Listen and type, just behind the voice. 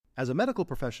As a medical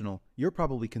professional, you're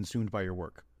probably consumed by your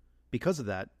work. Because of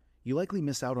that, you likely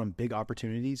miss out on big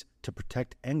opportunities to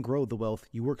protect and grow the wealth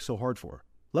you work so hard for.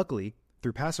 Luckily,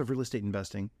 through passive real estate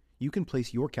investing, you can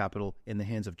place your capital in the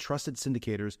hands of trusted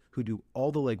syndicators who do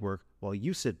all the legwork while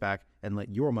you sit back and let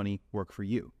your money work for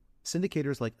you.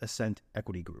 Syndicators like Ascent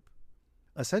Equity Group.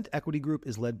 Ascent Equity Group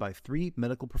is led by 3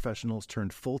 medical professionals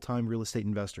turned full-time real estate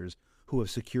investors who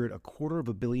have secured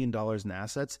 $250 million in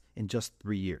assets in just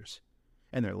 3 years.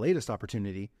 And their latest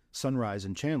opportunity, Sunrise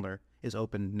in Chandler, is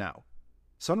open now.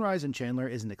 Sunrise in Chandler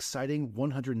is an exciting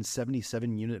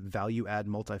 177-unit value-add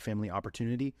multifamily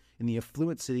opportunity in the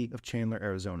affluent city of Chandler,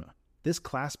 Arizona. This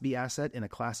Class B asset in a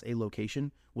Class A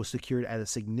location was secured at a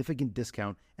significant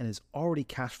discount and is already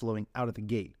cash flowing out of the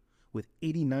gate, with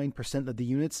 89% of the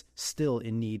units still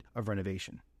in need of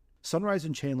renovation. Sunrise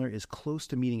in Chandler is close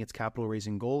to meeting its capital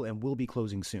raising goal and will be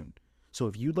closing soon. So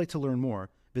if you'd like to learn more,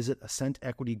 visit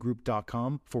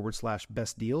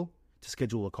ascentequitygroup.com/best deal to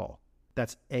schedule a call.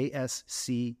 That's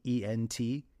ASCENT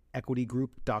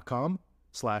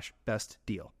equitygroup.com/best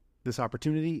deal. This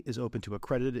opportunity is open to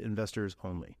accredited investors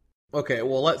only. Okay,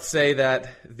 well, let's say that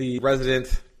the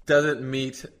resident doesn't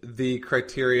meet the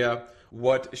criteria.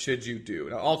 What should you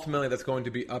do? Now, ultimately, that's going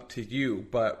to be up to you,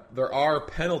 but there are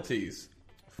penalties.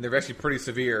 They're actually pretty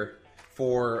severe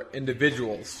for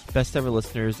individuals. Best Ever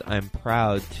listeners, I'm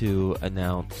proud to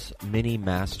announce Mini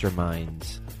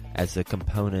Masterminds as a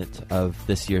component of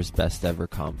this year's Best Ever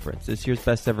Conference. This year's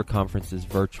Best Ever Conference is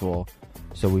virtual,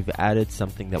 so we've added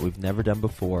something that we've never done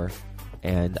before,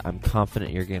 and I'm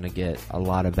confident you're going to get a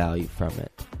lot of value from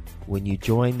it. When you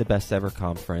join the Best Ever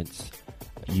Conference,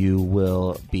 you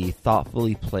will be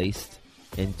thoughtfully placed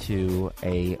into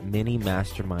a mini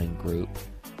mastermind group.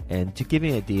 And to give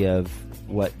you an idea of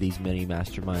what these mini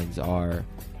masterminds are,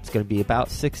 it's going to be about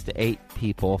 6 to 8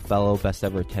 people, fellow Best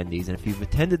Ever attendees. And if you've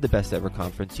attended the Best Ever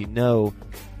Conference, you know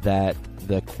that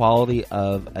the quality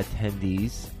of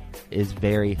attendees is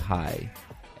very high.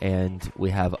 And we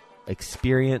have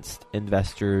experienced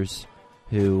investors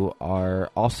who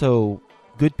are also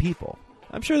good people.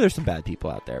 I'm sure there's some bad people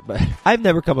out there, but I've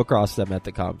never come across them at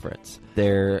the conference.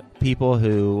 They're people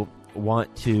who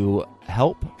want to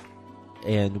help,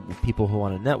 and people who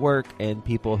want to network, and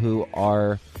people who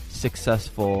are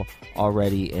successful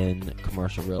already in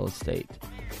commercial real estate.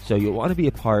 So you'll want to be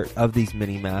a part of these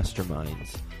mini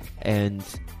masterminds. And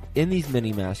in these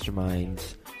mini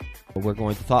masterminds, we're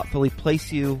going to thoughtfully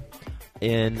place you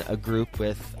in a group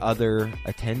with other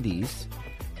attendees,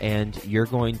 and you're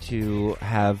going to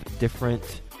have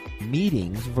different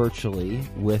meetings virtually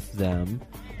with them,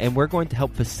 and we're going to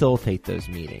help facilitate those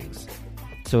meetings.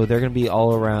 So they're going to be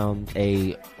all around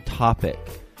a topic,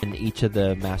 and each of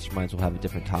the masterminds will have a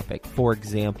different topic. For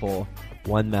example,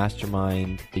 one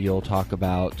mastermind, you'll talk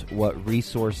about what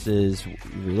resources,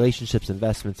 relationships,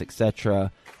 investments,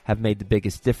 etc. have made the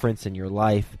biggest difference in your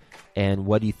life, and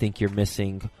what do you think you're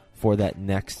missing for that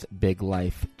next big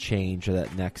life change or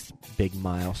that next big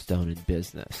milestone in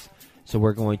business. So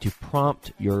we're going to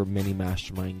prompt your mini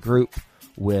mastermind group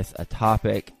with a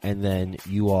topic, and then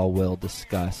you all will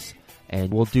discuss.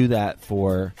 And we'll do that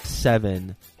for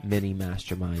 7 mini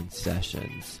mastermind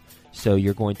sessions. So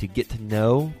you're going to get to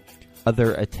know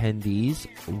other attendees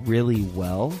really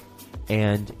well,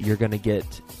 and you're going to get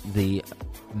the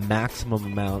maximum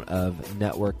amount of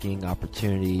networking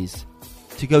opportunities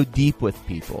to go deep with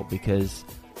people, because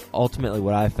ultimately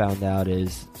what I found out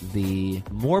is the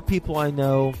more people I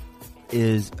know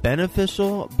is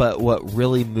beneficial, but what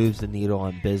really moves the needle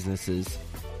on business is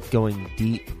going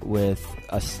deep with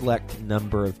a select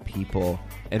number of people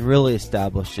and really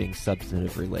establishing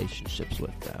substantive relationships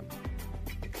with them.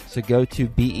 So go to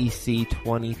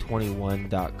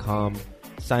BEC2021.com,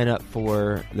 sign up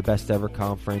for the Best Ever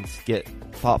Conference, get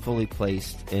thoughtfully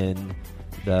placed in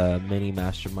the mini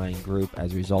mastermind group.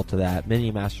 As a result of that,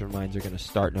 mini masterminds are going to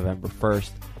start November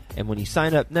 1st. And when you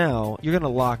sign up now, you're going to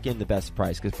lock in the best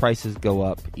price, because prices go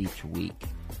up each week.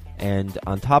 And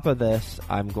on top of this,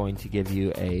 I'm going to give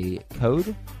you a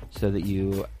code so that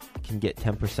you can get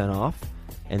 10% off.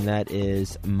 And that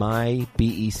is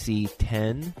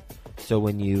MyBEC10. So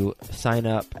when you sign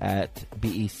up at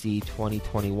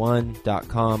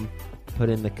BEC2021.com, put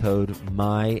in the code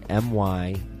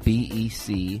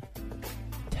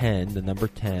MYBEC10, the number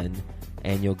 10,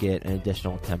 and you'll get an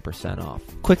additional 10% off.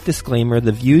 Quick disclaimer,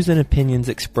 the views and opinions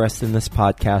expressed in this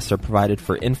podcast are provided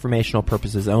for informational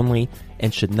purposes only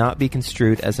and should not be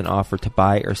construed as an offer to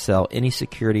buy or sell any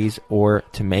securities or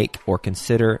to make or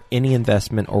consider any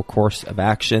investment or course of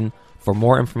action. For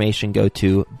more information, go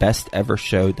to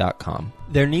bestevershow.com.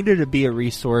 There needed to be a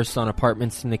resource on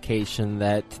apartment syndication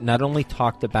that not only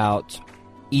talked about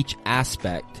each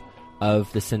aspect of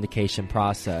the syndication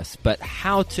process, but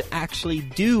how to actually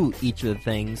do each of the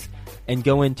things and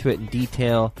go into it in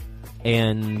detail.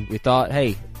 And we thought,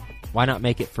 hey, why not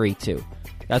make it free too?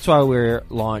 That's why we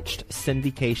launched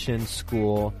Syndication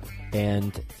School,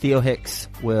 and Theo Hicks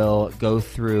will go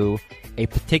through a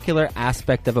particular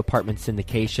aspect of apartment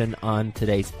syndication on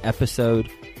today's episode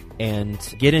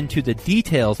and get into the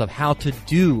details of how to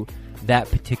do that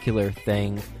particular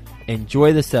thing.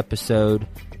 Enjoy this episode,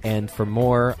 and for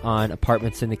more on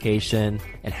apartment syndication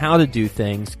and how to do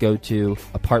things, go to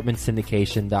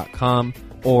apartmentsyndication.com,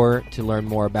 or to learn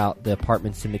more about the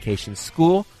Apartment Syndication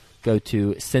School, go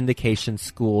to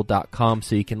syndicationschool.com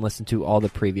so you can listen to all the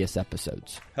previous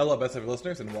episodes. Hello, best ever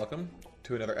listeners, and welcome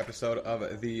to another episode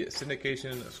of the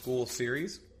Syndication School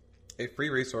series, a free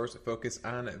resource focused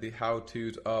on the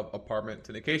how-tos of apartment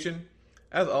syndication.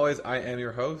 As always, I am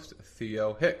your host,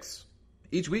 Theo Hicks.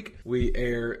 Each week, we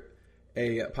air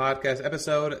a podcast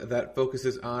episode that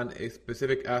focuses on a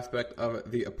specific aspect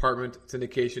of the apartment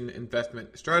syndication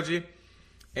investment strategy.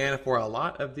 And for a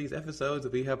lot of these episodes,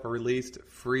 we have released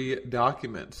free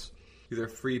documents. These are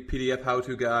free PDF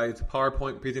how-to guides,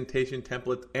 PowerPoint presentation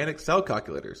templates, and Excel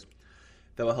calculators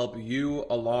that will help you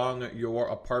along your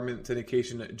apartment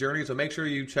syndication journey. So make sure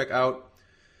you check out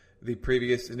the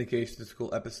previous Syndication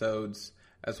School episodes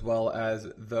as well as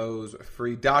those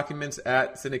free documents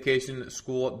at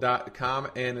syndicationschool.com.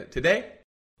 And today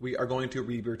we are going to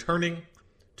be returning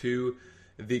to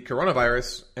the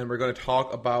coronavirus, and we're going to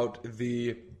talk about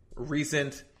the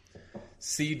recent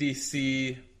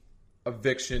CDC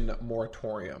eviction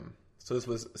moratorium. So this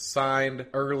was signed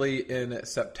early in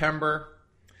September,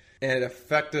 and it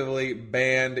effectively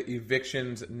banned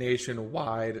evictions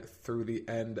nationwide through the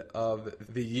end of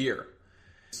the year.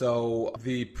 So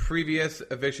the previous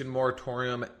eviction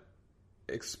moratorium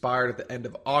expired at the end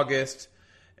of August,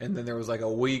 and then there was like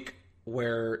a week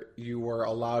where you were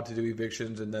allowed to do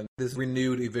evictions, and then this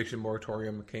renewed eviction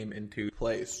moratorium came into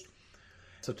place.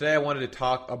 So today I wanted to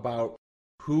talk about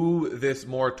who this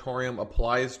moratorium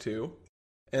applies to,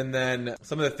 and then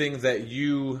some of the things that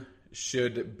you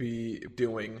should be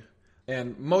doing,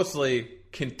 and mostly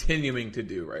continuing to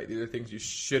do, right? These are things you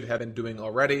should have been doing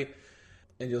already,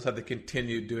 and you'll just have to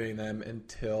continue doing them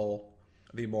until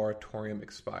the moratorium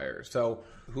expires. So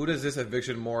who does this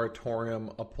eviction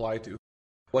moratorium apply to?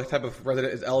 What type of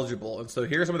resident is eligible? And so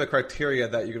here's some of the criteria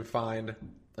that you can find,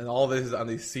 and all of this is on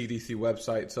the CDC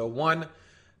website. So 1,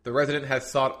 the resident has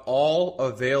sought all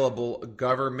available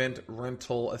government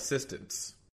rental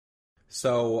assistance.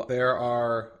 So there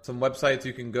are some websites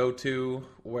you can go to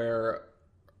where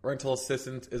rental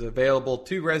assistance is available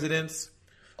to residents.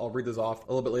 I'll read those off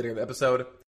a little bit later in the episode.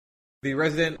 The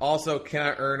resident also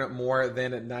cannot earn more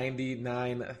than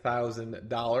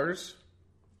 $99,000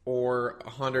 or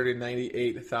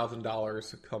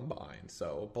 $198,000 combined.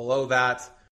 So below that,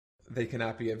 they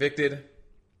cannot be evicted.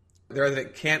 The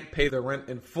resident can't pay the rent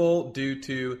in full due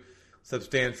to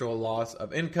substantial loss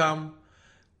of income.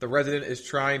 The resident is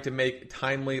trying to make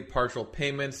timely partial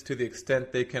payments to the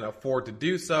extent they can afford to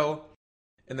do so.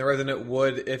 And the resident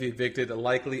would, if evicted,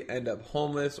 likely end up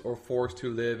homeless or forced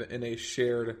to live in a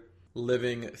shared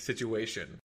living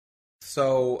situation.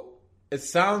 So it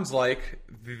sounds like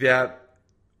that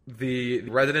the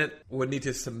resident would need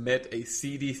to submit a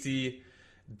CDC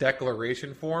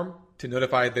declaration form to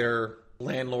notify their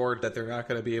landlord that they're not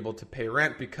going to be able to pay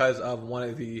rent because of one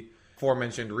of the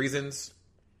aforementioned reasons.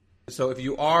 So if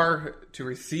you are to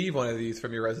receive one of these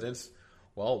from your residents,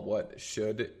 well, what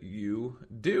should you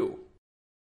do?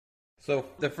 So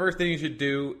the first thing you should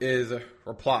do is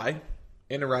reply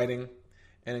in writing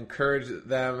and encourage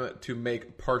them to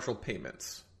make partial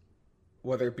payments,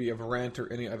 whether it be of rent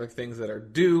or any other things that are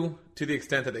due, to the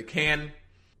extent that they can,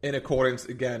 in accordance,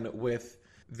 again, with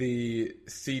the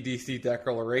CDC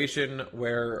declaration,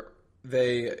 where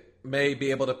they may be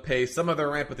able to pay some of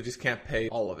their rent, but they just can't pay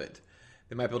all of it.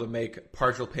 They might be able to make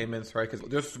partial payments, right? Because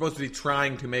they're supposed to be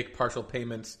trying to make partial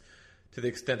payments to the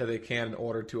extent that they can in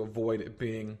order to avoid it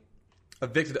being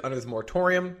evicted under this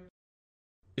moratorium.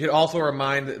 You could also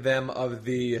remind them of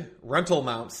the rental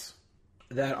amounts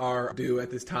that are due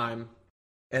at this time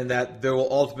and that they will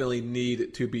ultimately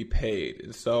need to be paid.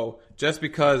 And so just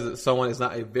because someone is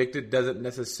not evicted doesn't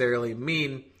necessarily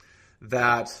mean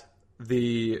that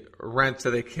the rents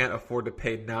that they can't afford to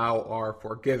pay now are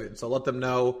forgiven. So let them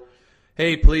know,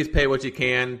 hey, please pay what you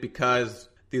can because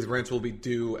these rents will be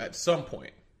due at some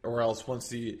point, or else once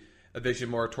the eviction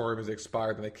moratorium is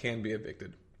expired, then they can be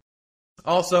evicted.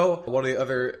 Also, one of the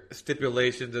other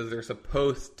stipulations is they're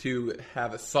supposed to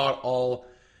have sought all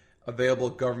available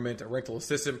government rental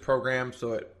assistance programs,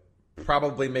 so it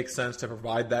probably makes sense to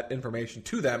provide that information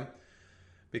to them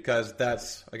because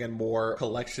that's, again, more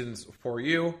collections for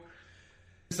you.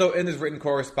 So in this written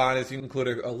correspondence, you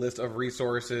include a list of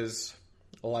resources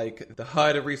like the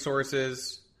HUD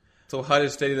resources. So HUD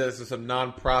has stated that there's some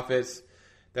nonprofits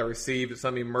that received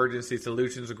some emergency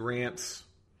solutions grants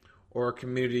or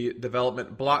community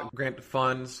development block grant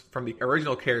funds from the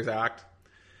original CARES Act,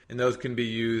 and those can be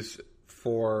used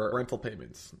for rental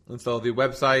payments. And so the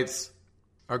websites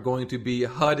are going to be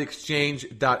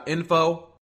hudexchange.info,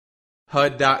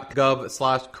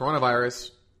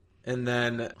 hud.gov/coronavirus, and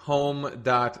then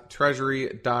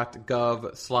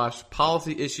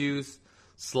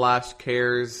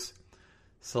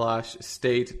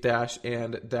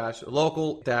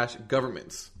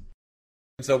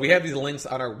And so we have these links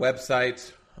on our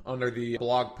website under the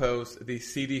blog post, the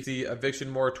CDC eviction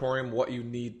moratorium, what you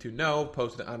need to know,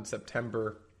 posted on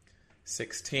September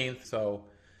 16th. So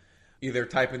either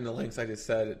type in the links I just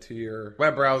said to your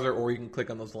web browser, or you can click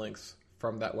on those links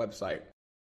from that website.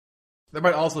 There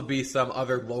might also be some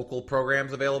other local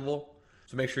programs available,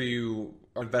 so make sure you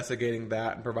are investigating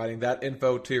that and providing that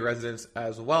info to your residents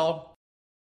as well.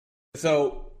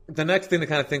 So the next thing to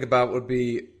kind of think about would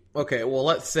be, okay, well,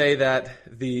 let's say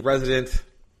that the resident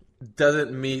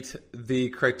doesn't meet the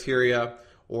criteria,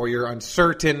 or you're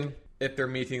uncertain if they're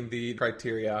meeting the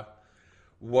criteria.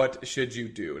 What should you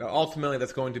do? Now, ultimately,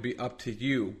 that's going to be up to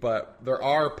you, but there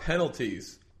are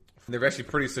penalties. They're actually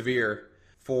pretty severe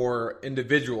for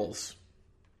individuals.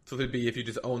 So it'd be if you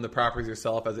just own the properties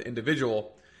yourself as an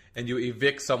individual and you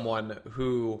evict someone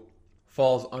who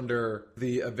falls under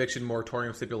the eviction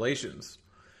moratorium stipulations.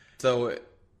 So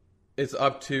it's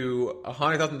up to a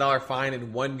 $100,000 fine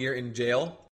and 1 year in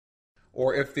jail.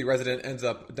 Or if the resident ends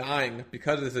up dying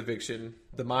because of this eviction,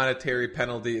 the monetary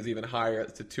penalty is even higher.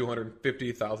 It's to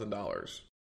 $250,000.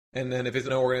 And then if it's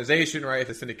an organization, right, if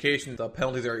it's syndication, the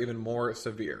penalties are even more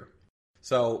severe.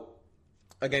 So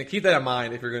again, keep that in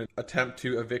mind if you're going to attempt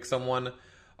to evict someone.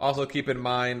 Also keep in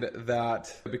mind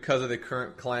that because of the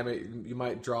current climate, you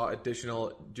might draw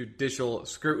additional judicial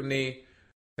scrutiny.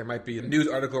 There might be a news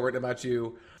article written about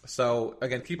you. So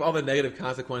again, keep all the negative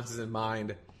consequences in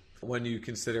mind when you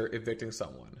consider evicting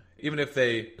someone, even if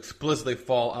they explicitly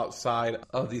fall outside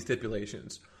of these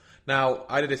stipulations. Now,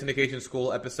 I did a syndication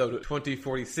school episode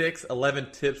 2046,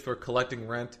 11 tips for collecting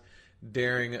rent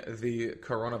during the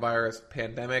coronavirus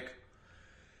pandemic.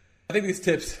 I think these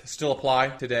tips still apply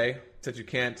today. Since you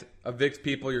can't evict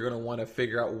people, you're going to want to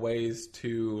figure out ways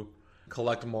to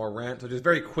collect more rent. So just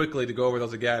very quickly to go over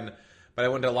those again, but I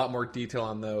went into a lot more detail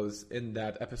on those in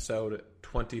that episode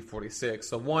 2046.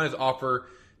 So one is offer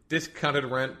discounted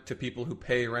rent to people who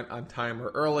pay rent on time or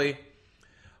early.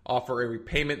 Offer a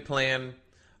repayment plan.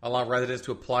 Allow residents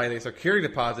to apply a security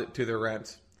deposit to their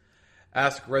rent.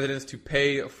 Ask residents to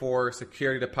pay for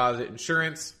security deposit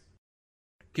insurance.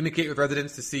 Communicate with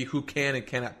residents to see who can and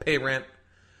cannot pay rent.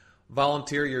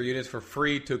 Volunteer your units for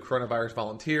free to coronavirus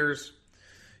volunteers.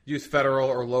 Use federal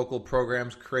or local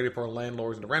programs created for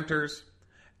landlords and renters.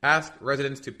 Ask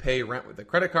residents to pay rent with a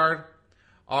credit card.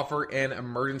 Offer an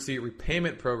emergency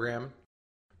repayment program.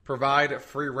 Provide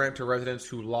free rent to residents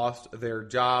who lost their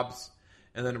jobs.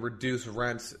 And then reduce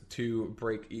rents to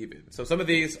break even. So some of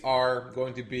these are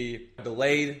going to be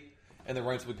delayed and the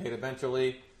rents will be paid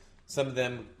eventually. Some of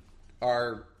them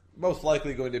are most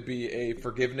likely going to be a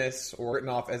forgiveness or written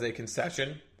off as a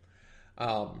concession.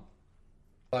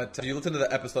 But if you listen to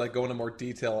the episode, I go into more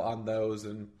detail on those.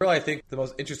 And really, I think the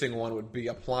most interesting one would be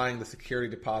applying the security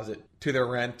deposit to their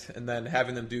rent and then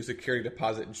having them do security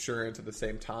deposit insurance at the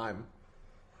same time.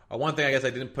 One thing I guess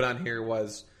I didn't put on here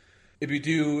was if you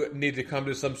do need to come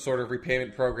to some sort of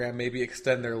repayment program, maybe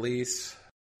extend their lease.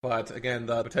 But again,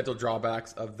 the potential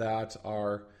drawbacks of that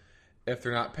are if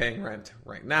they're not paying rent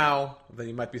right now, then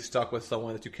you might be stuck with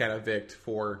someone that you can't evict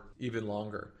for even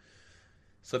longer.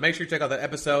 So make sure you check out that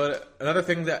episode. Another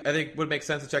thing that I think would make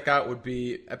sense to check out would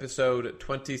be episode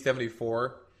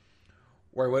 2074,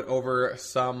 where I went over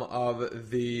some of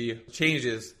the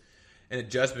changes and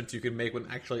adjustments you can make when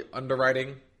actually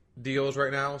underwriting deals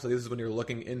right now. So this is when you're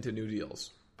looking into new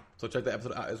deals. So check that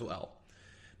episode out as well.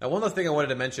 Now, one other thing I wanted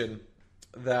to mention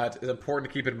that is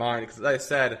important to keep in mind, because as I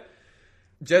said,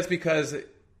 just because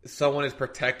someone is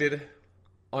protected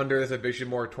under this eviction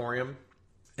moratorium,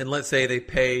 and let's say they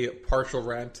pay partial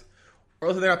rent, or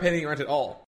let's say they're not paying any rent at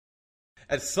all,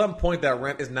 at some point that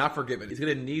rent is not forgiven. It's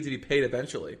going to need to be paid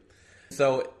eventually.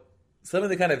 So something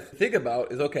to kind of think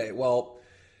about is, okay, well,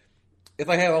 if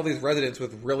I have all these residents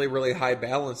with really, really high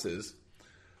balances,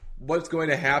 what's going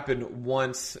to happen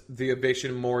once the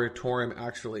eviction moratorium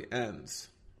actually ends?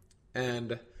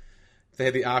 And they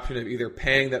have the option of either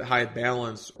paying that high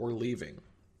balance or leaving.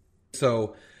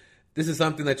 So This is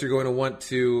something that you're going to want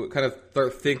to kind of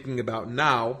start thinking about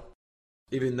now,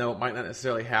 even though it might not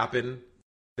necessarily happen.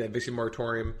 The eviction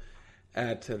moratorium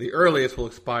at the earliest will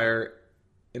expire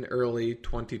in early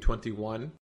 2021,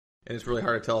 and it's really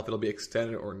hard to tell if it'll be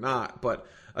extended or not. But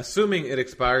assuming it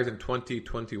expires in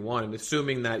 2021, and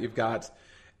assuming that you've got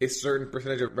a certain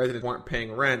percentage of residents who aren't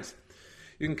paying rent,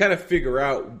 you can kind of figure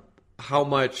out how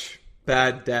much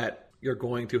bad debt you're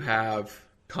going to have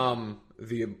come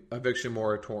the eviction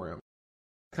moratorium.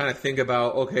 Kind of think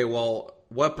about, okay, well,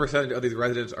 what percentage of these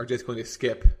residents are just going to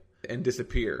skip and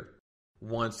disappear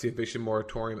once the eviction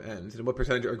moratorium ends, and what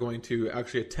percentage are going to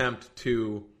actually attempt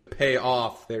to pay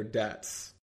off their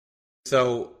debts.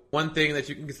 So one thing that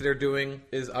you can consider doing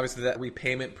is obviously that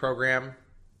repayment program,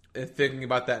 and thinking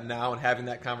about that now and having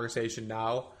that conversation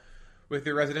now with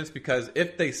your residents, because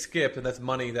if they skip, then that's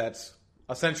money that's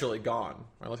essentially gone,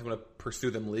 unless you want to pursue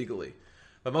them legally.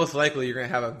 But most likely you're going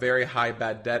to have a very high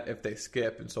bad debt if they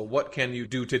skip. And so what can you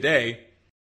do today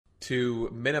to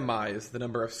minimize the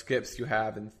number of skips you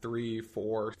have in 3,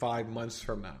 4, 5 months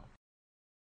from now?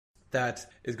 That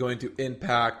is going to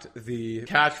impact the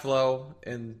cash flow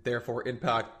and therefore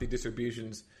impact the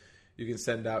distributions you can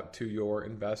send out to your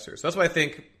investors. So that's why I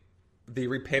think the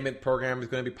repayment program is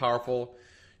going to be powerful.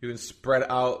 You can spread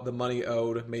out the money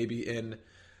owed maybe in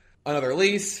another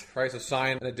lease, right? So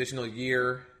sign an additional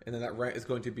year, and then that rent is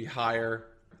going to be higher.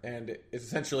 And it's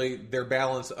essentially their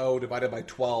balance owed divided by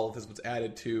 12 is what's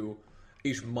added to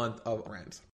each month of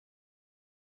rent.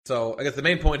 So I guess the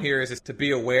main point here is to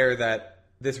be aware that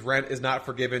this rent is not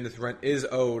forgiven, this rent is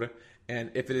owed,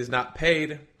 and if it is not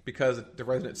paid because the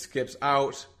resident skips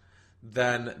out,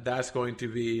 then that's going to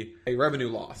be a revenue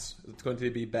loss. It's going to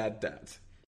be bad debt.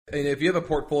 And if you have a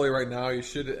portfolio right now, you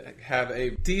should have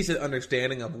a decent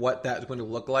understanding of what that's going to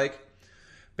look like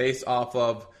based off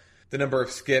of the number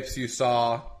of skips you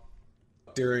saw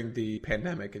during the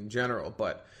pandemic in general.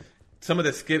 But some of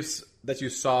the skips that you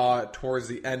saw towards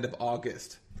the end of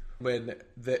August, when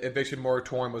the eviction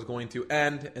moratorium was going to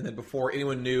end, and then before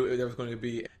anyone knew there was going to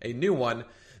be a new one,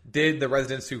 did the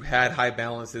residents who had high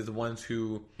balances, the ones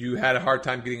who you had a hard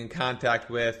time getting in contact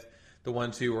with, the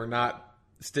ones who were not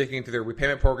sticking to their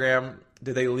repayment program,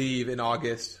 did they leave in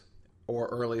August or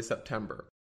early September?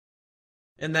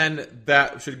 And then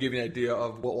that should give you an idea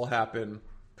of what will happen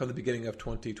from the beginning of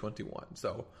 2021.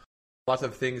 So lots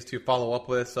of things to follow up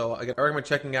with. So again, I recommend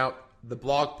checking out the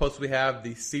blog posts we have,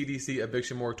 the CDC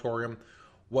eviction moratorium,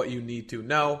 what you need to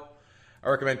know. I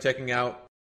recommend checking out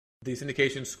the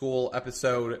Syndication School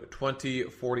episode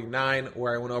 2049,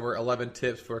 where I went over 11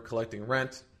 tips for collecting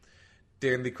rent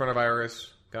during the coronavirus.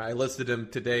 I listed them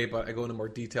today, but I go into more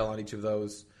detail on each of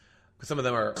those. Some of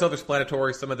them are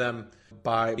self-explanatory, some of them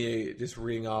by me just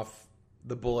reading off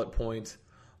the bullet points,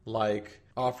 like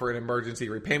offer an emergency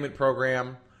repayment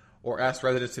program or ask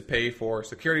residents to pay for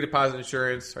security deposit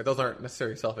insurance. Right? Those aren't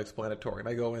necessarily self-explanatory, and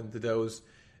I go into those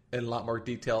in a lot more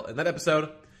detail in that episode.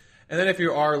 And then if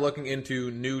you are looking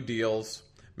into new deals,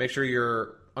 make sure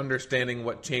you're understanding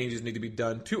what changes need to be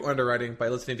done to underwriting by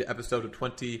listening to episode of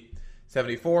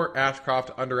 2074,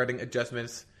 Ashcroft Underwriting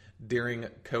Adjustments During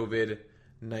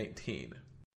COVID-19.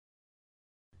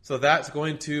 So that's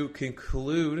going to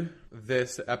conclude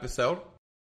this episode.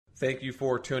 Thank you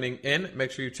for tuning in. Make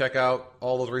sure you check out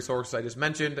all those resources I just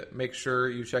mentioned. Make sure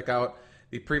you check out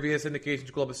the previous Syndication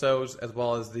School episodes as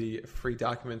well as the free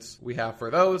documents we have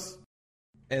for those.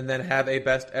 And then have a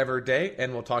best ever day,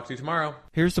 and we'll talk to you tomorrow.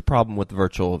 Here's the problem with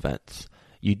virtual events.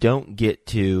 You don't get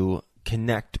to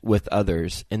connect with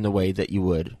others in the way that you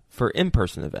would for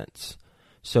in-person events.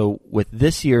 So with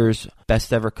this year's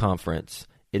Best Ever Conference,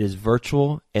 it is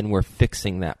virtual, and we're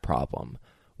fixing that problem.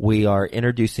 We are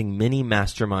introducing mini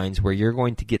masterminds where you're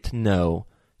going to get to know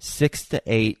 6 to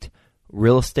 8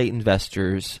 real estate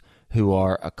investors who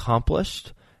are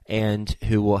accomplished and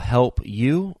who will help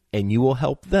you, and you will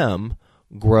help them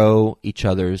grow each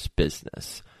other's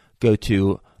business. Go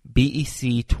to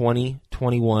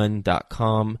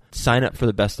BEC2021.com, sign up for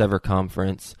the Best Ever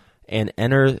Conference, and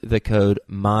enter the code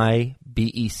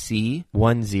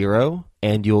MyBEC10,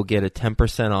 and you'll get a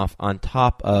 10% off on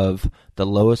top of the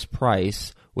lowest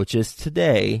price, which is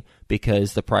today,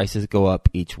 because the prices go up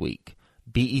each week.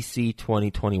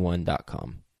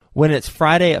 BEC2021.com. When it's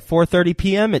Friday at 4:30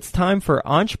 p.m., it's time for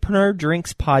Entrepreneur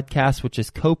Drinks Podcast, which is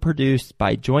co-produced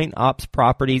by Joint Ops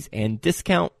Properties and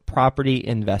Discount Property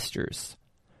Investors.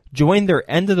 Join their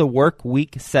end of the work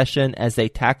week session as they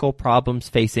tackle problems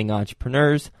facing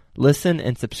entrepreneurs. Listen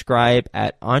and subscribe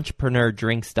at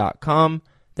entrepreneurdrinks.com.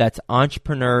 That's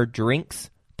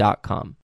entrepreneurdrinks.com.